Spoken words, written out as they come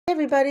Hey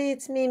everybody,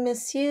 it's me,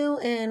 Miss You,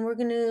 and we're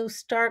going to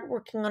start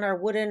working on our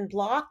wooden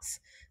blocks.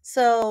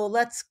 So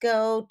let's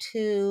go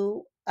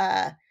to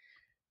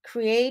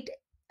create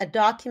a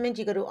document.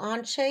 You go to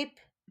Onshape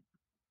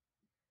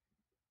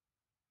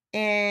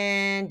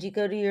and you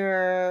go to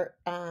your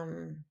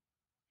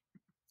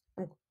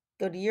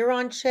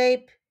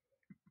Onshape,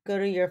 go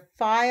to your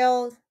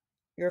file,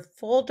 your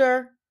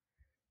folder.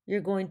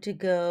 You're going to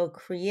go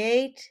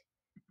create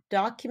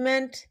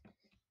document.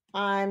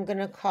 I'm going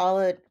to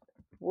call it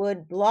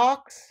wood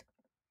blocks.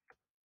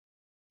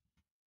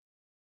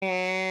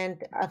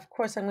 And of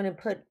course, I'm going to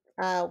put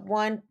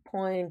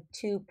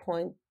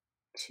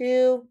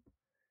 1.2.2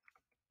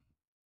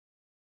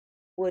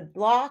 wood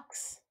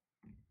blocks.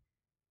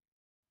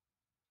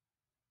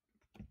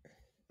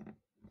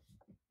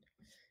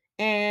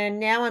 And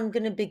now I'm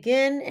going to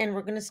begin, and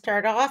we're going to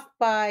start off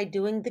by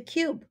doing the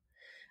cube.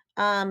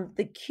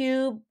 The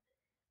cube,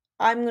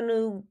 I'm going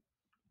to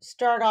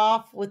start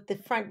off with the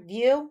front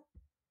view.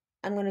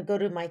 I'm going to go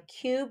to my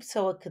cube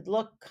so it could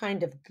look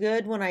kind of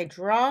good when I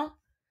draw.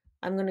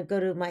 I'm going to go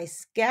to my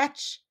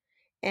sketch,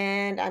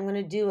 and I'm going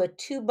to do a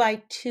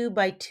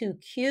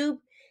 2x2x2 cube.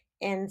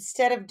 And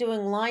instead of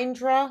doing line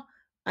draw,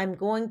 I'm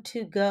going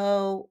to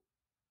go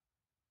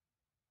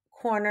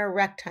corner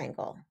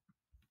rectangle.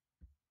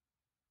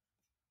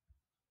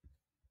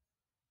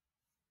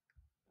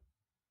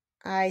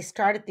 I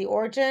start at the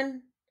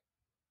origin,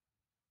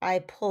 I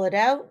pull it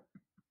out,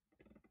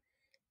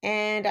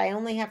 and I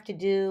only have to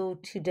do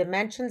 2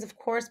 dimensions, of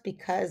course,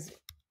 because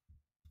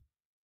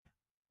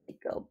we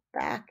go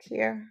back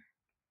here.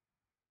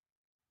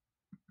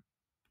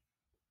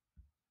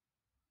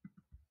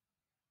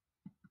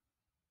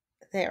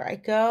 There I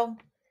go.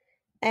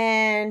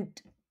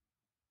 And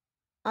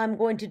I'm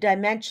going to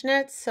dimension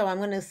it, so I'm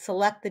going to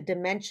select the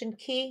dimension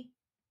key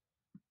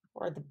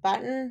or the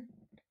button,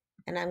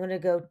 and I'm going to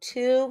go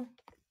 2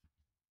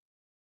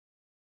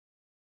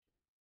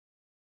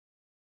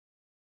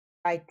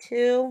 by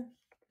 2.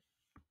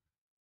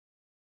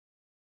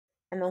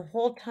 And the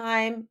whole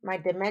time my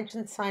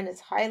dimension sign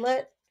is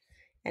highlighted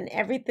and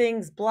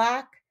everything's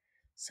black,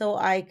 so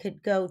I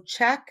could go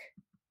check,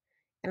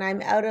 and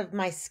I'm out of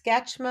my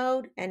sketch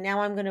mode, and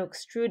now I'm going to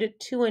extrude it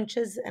 2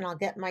 inches and I'll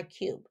get my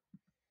cube.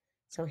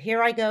 So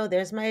here I go,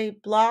 there's my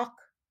block.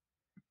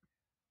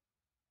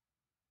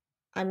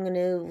 I'm going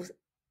to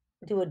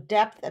do a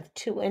depth of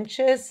 2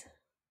 inches.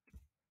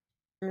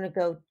 I'm going to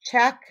go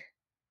check,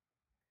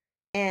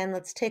 and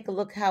let's take a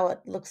look how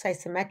it looks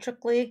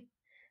isometrically.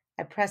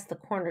 I press the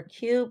corner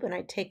cube and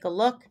I take a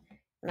look,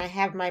 and I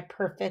have my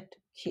perfect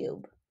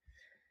cube.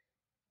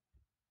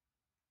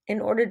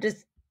 In order to